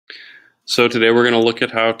So today we're going to look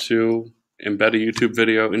at how to embed a YouTube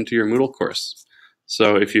video into your Moodle course.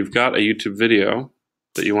 So if you've got a YouTube video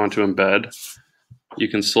that you want to embed, you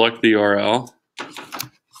can select the URL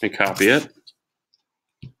and copy it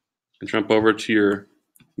and jump over to your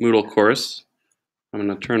Moodle course. I'm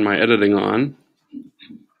going to turn my editing on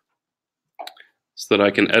so that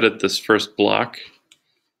I can edit this first block.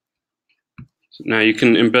 Now you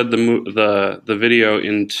can embed the video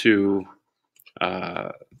into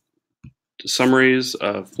summaries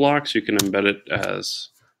of blocks. You can embed it as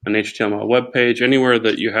an HTML web page. Anywhere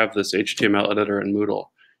that you have this HTML editor in Moodle,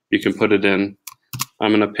 you can put it in. I'm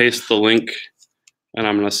going to paste the link and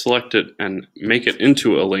I'm going to select it and make it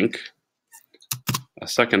into a link a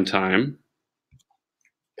second time.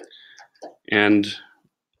 And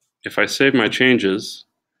if I save my changes,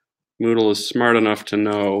 Moodle is smart enough to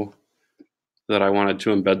know that I wanted to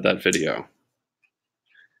embed that video.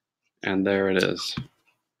 And there it is.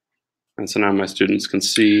 And so now my students can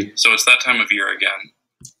see. So it's that time of year again.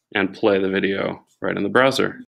 And play the video right in the browser.